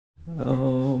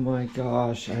Oh my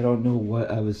gosh, I don't know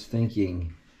what I was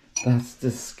thinking. That's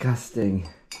disgusting.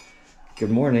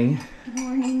 Good morning. Good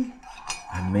morning.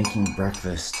 I'm making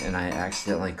breakfast and I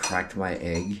accidentally cracked my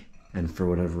egg, and for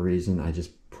whatever reason I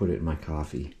just put it in my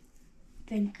coffee.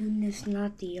 Thank goodness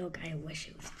not the yolk. I wish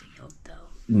it was the yolk though.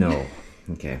 No.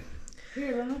 Okay.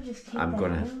 Here, let me just take I'm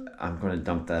that gonna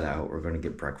dump that out. We're gonna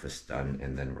get breakfast done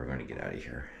and then we're gonna get out of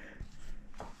here.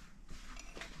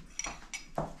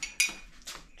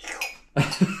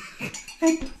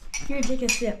 Here, take a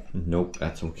sip. Nope,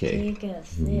 that's okay. Take a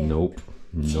sip. Nope.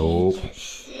 Nope.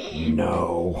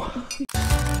 No.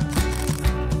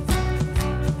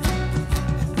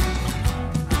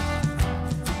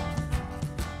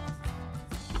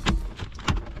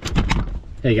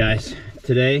 Hey guys,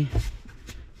 today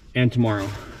and tomorrow,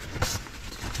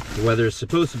 the weather is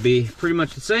supposed to be pretty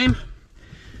much the same.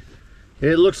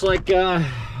 It looks like I'm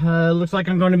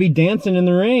going to be dancing in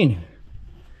the rain.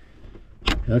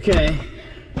 Okay,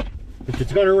 if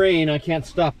it's going to rain, I can't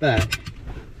stop that.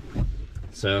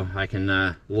 So I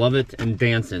can love it and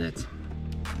dance in it.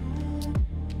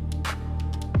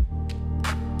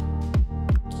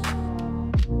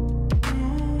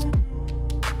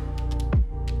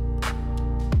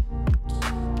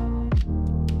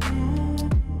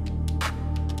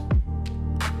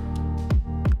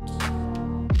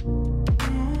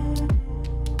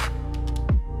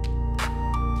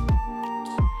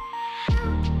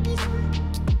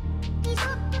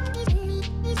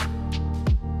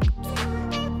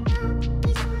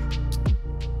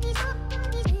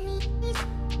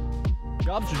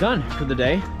 Jobs are done for the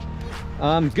day.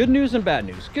 Good news and bad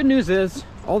news. Good news is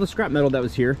all the scrap metal that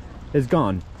was here is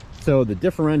gone. So the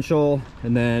differential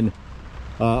and then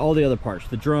all the other parts,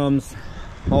 the drums,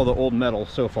 all the old metal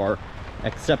so far,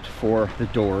 except for the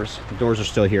doors. The doors are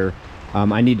still here.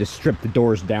 I need to strip the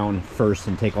doors down first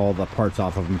and take all the parts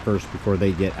off of them first before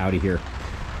they get out of here.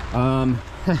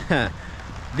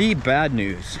 The bad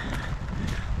news.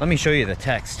 Let me show you the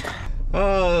text.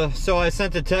 So I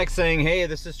sent a text saying, hey,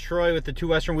 this is Troy with the 2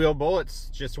 Western Wheel Bullets.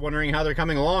 Just wondering how they're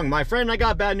coming along. My friend, I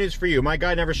got bad news for you. My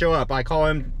guy never show up. I call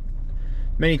him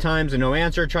many times and no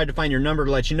answer. Tried to find your number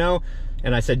to let you know.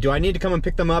 And I said, do I need to come and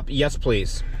pick them up? Yes,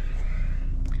 please.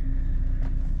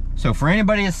 So for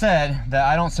anybody that said that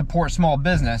I don't support small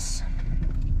business,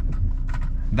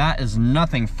 that is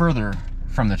nothing further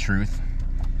from the truth.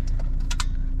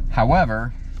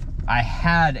 However, I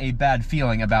had a bad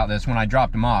feeling about this when I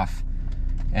dropped them off.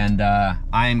 And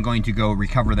I am going to go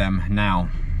recover them now.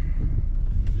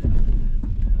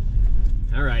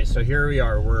 All right, so here we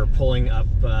are. We're pulling up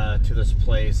to this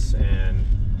place and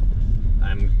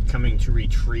I'm coming to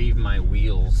retrieve my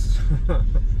wheels.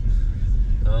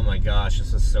 Oh my gosh,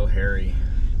 this is so hairy.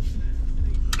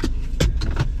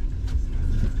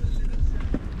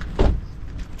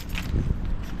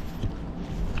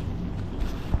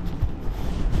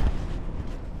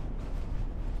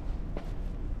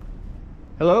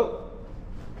 Hello?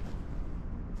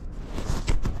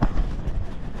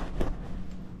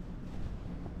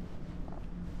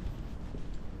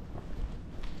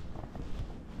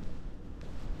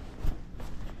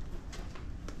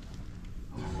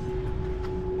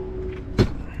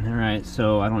 Alright,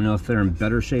 so I don't know if they're in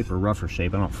better shape or rougher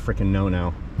shape. I don't freaking know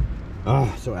now.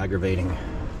 Oh, so aggravating.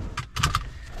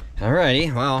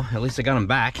 Alrighty, well, at least I got them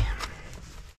back.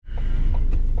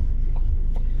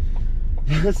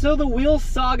 So the wheel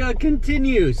saga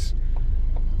continues.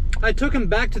 I took him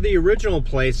back to the original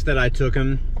place that I took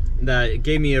him, that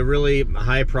gave me a really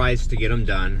high price to get them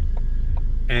done,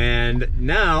 and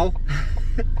now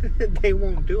they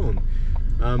won't do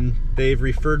them. They've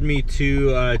referred me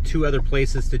to 2 other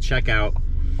places to check out,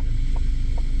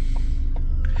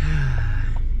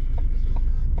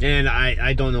 and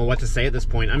I don't know what to say at this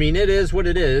point. I mean, it is what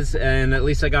it is, and at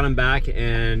least I got them back,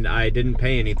 and I didn't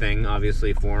pay anything,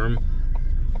 obviously, for them.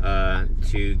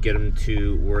 To get them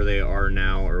to where they are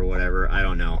now or whatever. I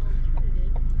don't know.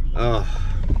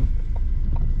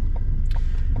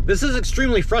 This is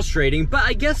extremely frustrating, but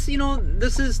I guess, you know,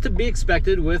 this is to be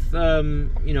expected with,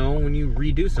 you know, when you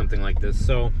redo something like this.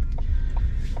 So,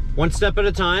 one step at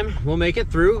a time, we'll make it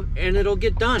through and it'll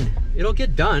get done. It'll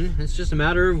get done. It's just a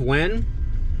matter of when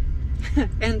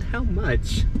and how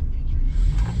much.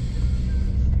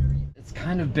 It's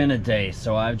kind of been a day,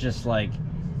 so I've just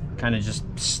kind of just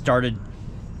started,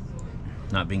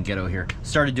 not being ghetto here,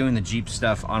 started doing the Jeep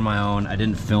stuff on my own. I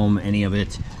didn't film any of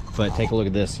it, but take a look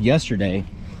at this. Yesterday,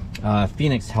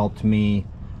 Phoenix helped me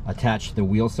attach the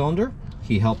wheel cylinder.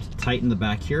 He helped tighten the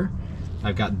back here.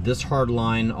 I've got this hard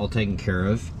line all taken care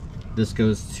of. This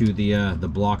goes to the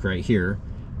block right here.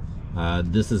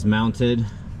 This is mounted.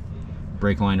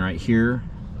 Brake line right here.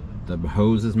 The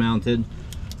hose is mounted.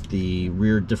 The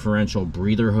rear differential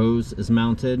breather hose is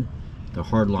mounted. The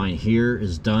hard line here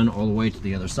is done all the way to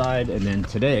the other side. And then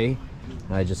today,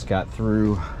 I just got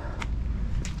through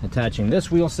attaching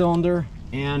this wheel cylinder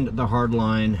and the hard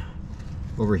line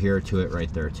over here to it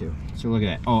right there too. So look at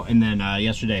that. Oh, and then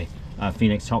yesterday,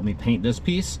 Phoenix helped me paint this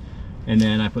piece, and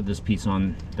then I put this piece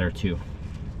on there too.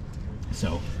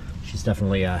 So she's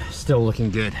definitely still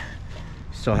looking good.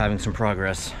 Still having some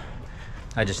progress.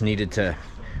 I just needed to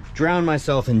drown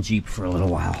myself in Jeep for a little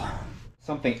while.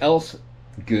 Something else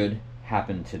good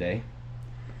happened today.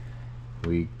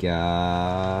 We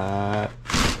got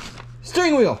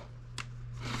steering wheel.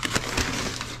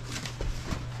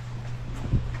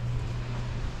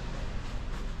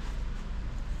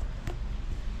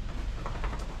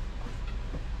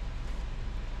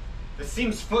 It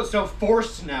seems so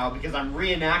forced now because I'm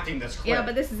reenacting this clip. Yeah,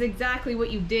 but this is exactly what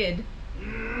you did.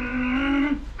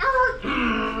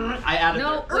 I added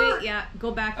No, wait, yeah,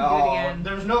 go back and do it again.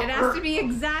 There's no. It has to be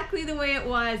exactly the way it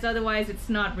was, otherwise it's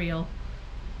not real.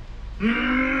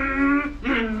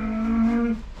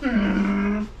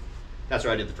 That's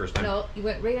what I did the first time. No, you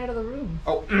went right out of the room.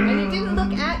 Oh. And you didn't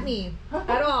look at me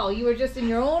at all. You were just in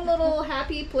your own little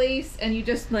happy place, and you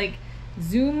just like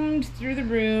zoomed through the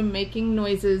room making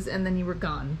noises, and then you were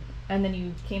gone. And then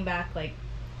you came back like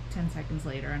 10 seconds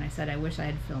later, and I said, I wish I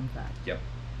had filmed that. Yep.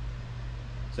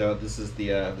 So this is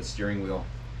the steering wheel.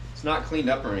 It's not cleaned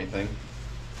up or anything,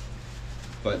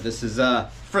 but this is a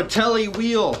Fratelli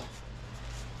wheel.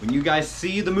 When you guys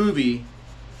see the movie,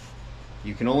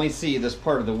 you can only see this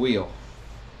part of the wheel,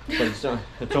 but it's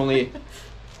only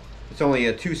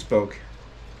a 2-spoke.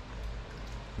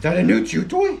 Is that a new chew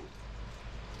toy?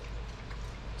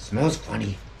 Smells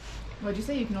funny. What'd you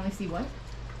say? You can only see what?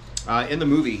 In the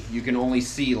movie, you can only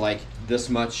see like this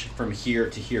much from here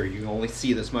to here. You can only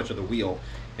see this much of the wheel.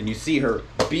 And you see her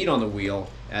beat on the wheel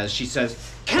as she says,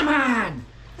 "Come on!"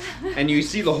 And you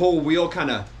see the whole wheel kind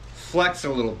of flex a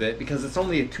little bit because it's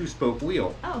only a 2-spoke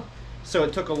wheel. Oh. So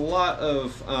it took a lot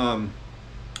of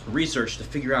research to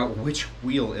figure out which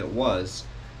wheel it was.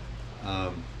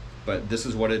 But this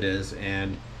is what it is,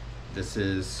 and this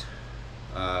is...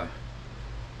 well,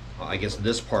 I guess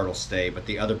this part will stay, but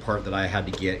the other part that I had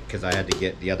to get, because I had to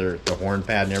get the horn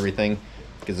pad and everything,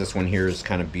 because this one here is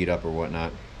kind of beat up or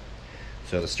whatnot.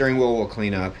 So the steering wheel will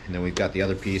clean up, and then we've got the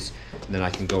other piece, and then I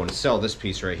can go and sell this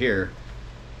piece right here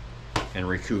and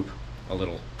recoup a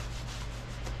little.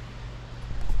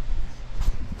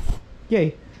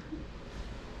 Yay.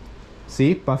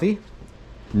 See, Buffy?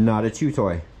 Not a chew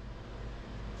toy.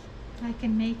 I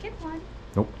can make it one.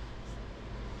 Nope.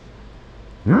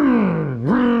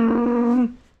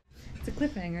 It's a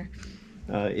cliffhanger.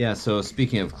 Yeah, so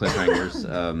speaking of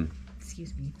cliffhangers,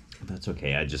 Excuse me. that's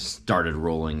okay. I just started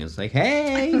rolling. It's like,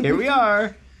 hey, here we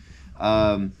are.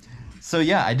 So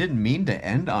yeah, I didn't mean to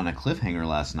end on a cliffhanger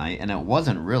last night, and it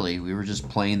wasn't really. We were just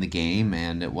playing the game,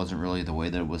 and it wasn't really the way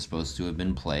that it was supposed to have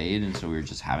been played, and so we were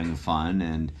just having fun,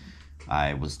 and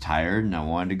I was tired, and I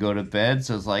wanted to go to bed,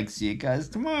 so I was like, see you guys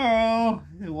tomorrow.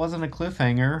 It wasn't a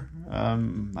cliffhanger.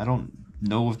 I don't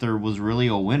know if there was really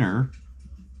a winner.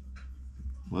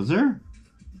 Was there?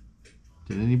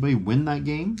 Did anybody win that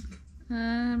game?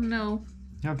 No.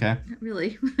 Okay. Not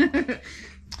really.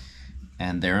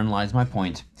 And therein lies my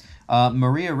point.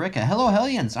 Maria Ricca, hello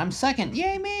Hellions, I'm second.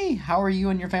 Yay me! How are you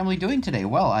and your family doing today?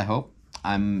 Well, I hope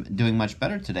I'm doing much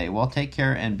better today. Well, take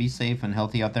care and be safe and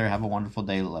healthy out there. Have a wonderful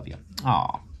day. Love you.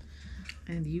 Aw.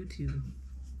 And you too.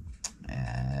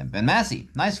 Ben Massey,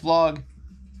 nice vlog.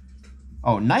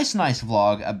 Oh, nice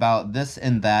vlog about this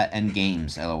and that and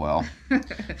games, lol.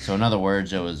 So in other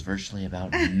words, it was virtually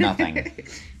about nothing.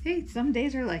 Hey, some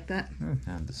days are like that.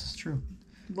 This is true.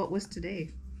 What was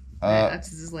today?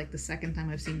 This is like the second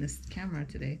time I've seen this camera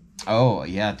today. Oh,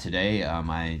 yeah, today,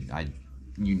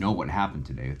 you know what happened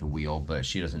today with the wheel, but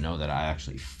she doesn't know that I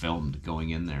actually filmed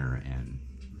going in there and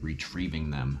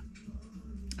retrieving them.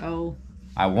 Oh.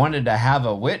 I wanted to have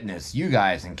a witness, you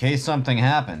guys, in case something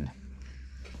happened.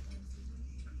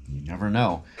 You never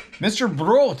know. Mr.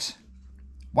 Brot!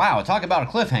 Wow, talk about a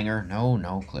cliffhanger.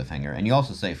 No cliffhanger. And you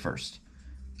also say first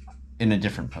in a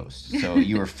different post. So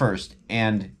you were first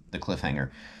and the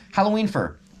cliffhanger. Halloween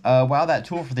fur. Wow, that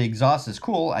tool for the exhaust is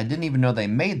cool. I didn't even know they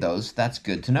made those. That's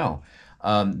good to know.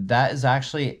 That is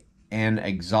actually an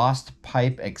exhaust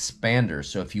pipe expander.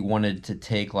 So if you wanted to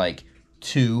take like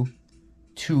two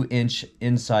 2-inch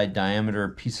inside diameter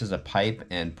pieces of pipe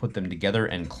and put them together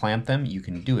and clamp them, you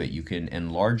can do it. You can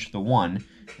enlarge the one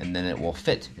and then it will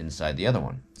fit inside the other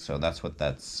one. So that's what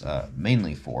that's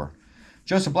mainly for.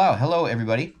 Joseph Blau, hello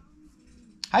everybody.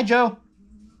 Hi Joe.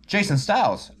 Jason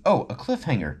Stiles, oh, a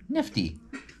cliffhanger, nifty.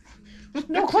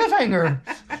 No cliffhanger.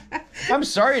 I'm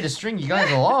sorry to string you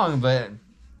guys along, but,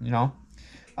 you know.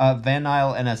 Van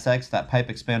Nile NSX, that pipe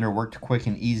expander worked quick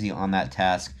and easy on that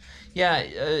task. Yeah,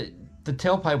 the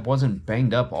tailpipe wasn't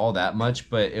banged up all that much,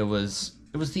 but it was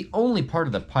the only part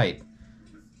of the pipe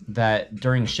that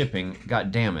during shipping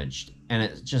got damaged. And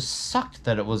it just sucked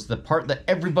that it was the part that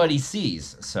everybody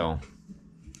sees. So,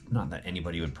 not that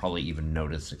anybody would probably even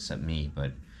notice except me,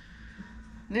 but...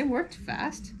 They worked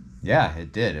fast. Yeah,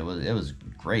 it did. It was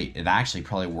great. It actually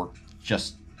probably worked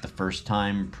just the first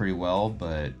time pretty well,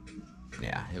 but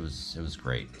yeah, it was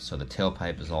great. So the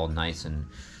tailpipe is all nice and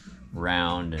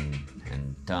round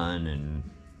and done, and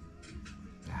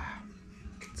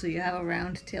so you have a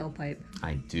round tailpipe.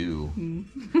 I do.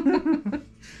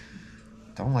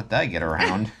 Don't let that get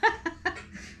around.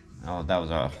 Oh, that was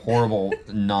a horrible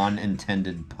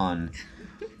non-intended pun.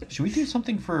 Should we do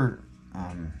something for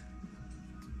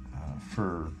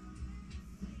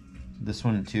this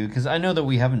one too? Because I know that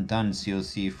we haven't done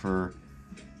COC for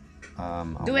a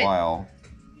while.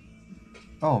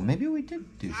 Oh, maybe we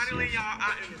did do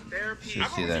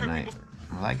COC that night.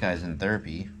 Well, that guy's in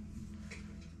therapy.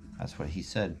 That's what he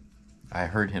said. I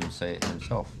heard him say it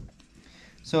himself.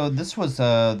 So this was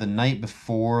the night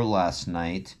before last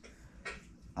night.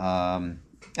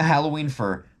 Halloween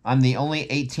fur. I'm the only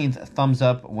 18th thumbs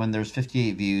up when there's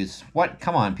 58 views. What?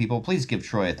 Come on, people. Please give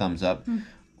Troy a thumbs up.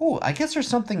 Oh, I guess there's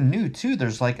something new, too.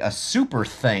 There's like a super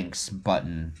thanks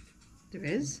button. There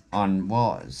is?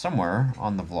 Somewhere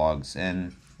on the vlogs.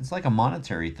 And it's like a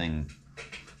monetary thing.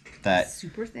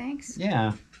 Super thanks?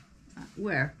 Yeah.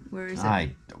 Where? Where is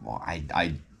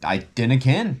it? I didn't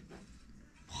can.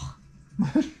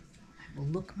 I will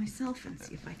look myself and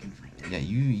see if I can find it. Yeah,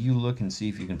 you look and see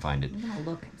if you can find it. I'm gonna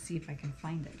look and see if I can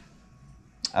find it.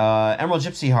 Emerald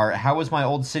Gypsy Heart, how was my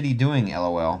old city doing?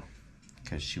 LOL.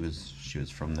 Because she was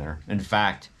from there. In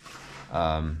fact,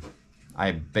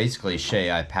 I basically,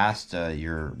 Shay, I passed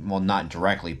not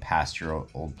directly past your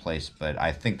old place, but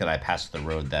I think that I passed the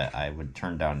road that I would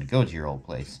turn down to go to your old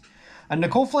place.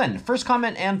 Nicole Flynn, first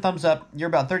comment and thumbs up. You're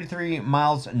about 33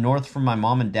 miles north from my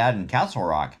mom and dad in Castle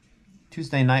Rock.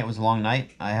 Tuesday night was a long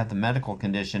night. I had the medical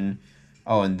condition.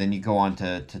 Oh, and then you go on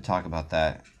to talk about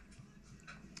that.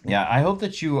 Yeah, I hope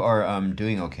that you are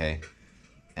doing okay.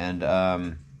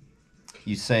 And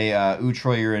you say, ooh,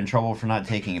 Troy, you're in trouble for not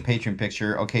taking a Patreon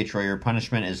picture. Okay, Troy, your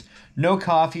punishment is no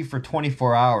coffee for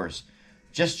 24 hours.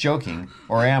 Just joking.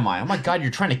 Or am I? Oh my God,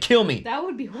 you're trying to kill me. That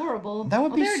would be horrible. That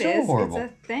would be there so it is. horrible.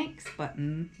 It's a thanks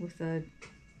button with a...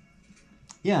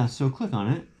 Yeah, so click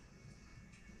on it.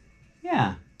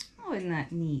 Yeah. Oh, isn't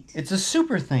that neat? It's a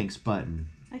super thanks button.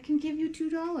 I can give you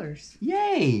 $2.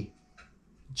 Yay!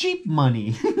 Jeep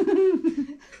money.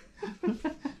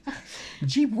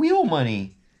 Jeep wheel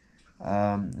money.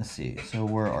 Let's see. So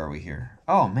where are we here?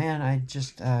 Oh man, I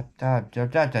just Van Nile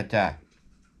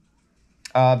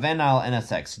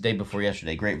NSX, day before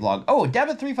yesterday. Great vlog. Oh,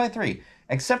 Dabbit353.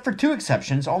 Except for 2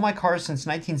 exceptions, all my cars since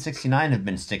 1969 have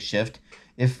been stick shift.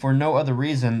 If for no other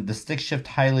reason, the stick shift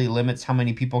highly limits how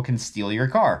many people can steal your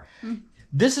car.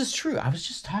 This is true. I was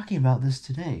just talking about this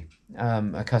today.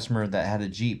 A customer that had a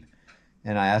Jeep,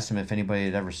 and I asked him if anybody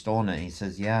had ever stolen it. He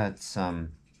says, yeah, it's a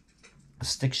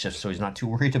stick shift, so he's not too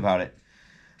worried about it.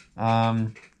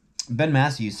 Ben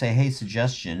Massey, you say, hey,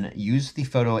 suggestion, use the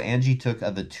photo Angie took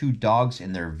of the 2 dogs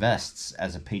in their vests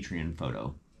as a Patreon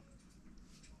photo.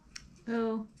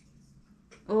 Oh,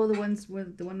 the one where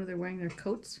they're wearing their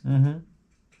coats?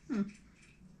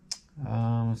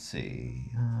 Let's see.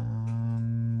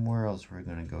 Where else we're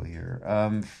going to go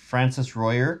here? Francis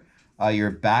Royer,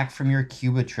 you're back from your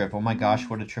Cuba trip. Oh my gosh,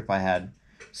 what a trip I had.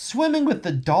 Swimming with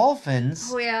the dolphins.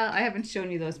 Oh yeah, I haven't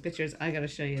shown you those pictures. I gotta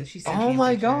show you. She sent me Oh a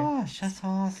my picture. gosh, that's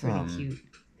awesome. Pretty cute.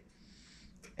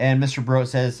 And Mr. Broat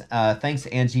says, thanks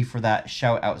Angie for that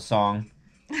shout out song.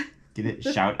 Get it?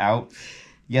 Shout out.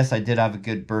 Yes, I did have a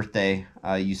good birthday.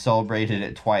 You celebrated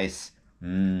it twice.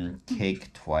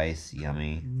 Cake twice.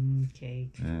 Yummy.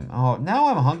 Cake. Oh, now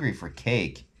I'm hungry for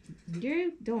cake.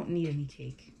 You don't need any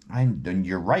cake.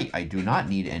 You're right. I do not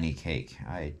need any cake.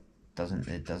 It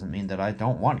doesn't mean that I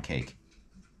don't want cake.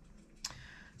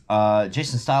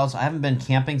 Jason Styles, I haven't been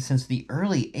camping since the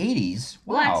early 80s.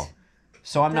 Wow. What?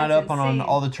 So I'm not up on insane.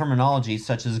 all the terminology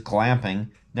such as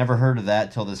glamping. Never heard of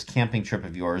that till this camping trip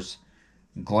of yours.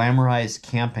 Glamorized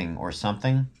camping or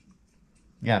something.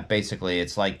 Yeah, basically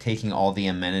it's like taking all the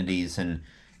amenities and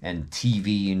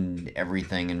TV and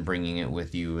everything and bringing it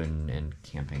with you and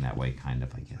camping that way, kind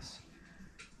of, I guess.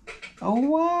 Oh,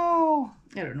 wow.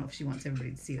 I don't know if she wants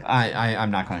everybody to see that.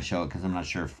 I'm not going to show it because I'm not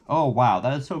sure if... Oh, wow,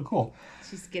 that is so cool.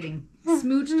 She's getting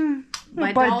smooched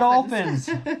by dolphins.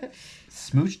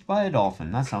 Smooched by a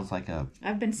dolphin. That sounds like a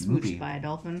I've been smooched movie. by a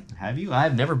dolphin. Have you?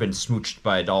 I've never been smooched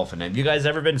by a dolphin. Have you guys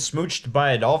ever been smooched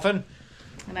by a dolphin?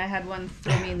 And I had one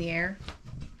throw me in the air.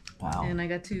 Wow. And I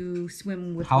got to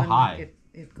swim with How one. high? Like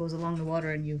it goes along the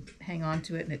water and you hang on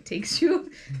to it and it takes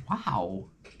you. Wow.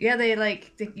 Yeah,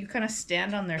 you kind of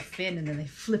stand on their fin and then they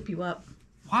flip you up.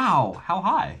 Wow. How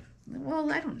high?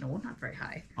 Well, I don't know. Not very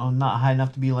high. Oh, not high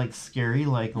enough to be like scary.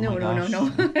 Like, oh No, my no, gosh. no,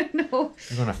 no.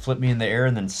 You're gonna flip me in the air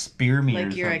and then spear me or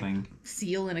Like you're something. a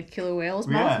seal in a killer whale's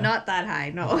Yeah. mouth. Not that high.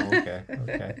 No. Oh, okay.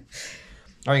 Okay.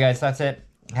 All right, guys. That's it.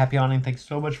 Happy yawning. Thanks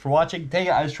so much for watching.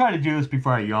 I was trying to do this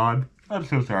before I yawned. I'm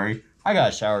so sorry. I got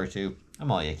a shower too. I'm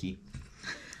all yucky.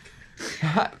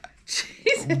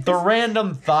 Jesus. The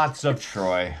random thoughts of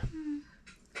Troy.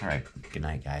 All right. Good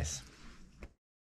night, guys.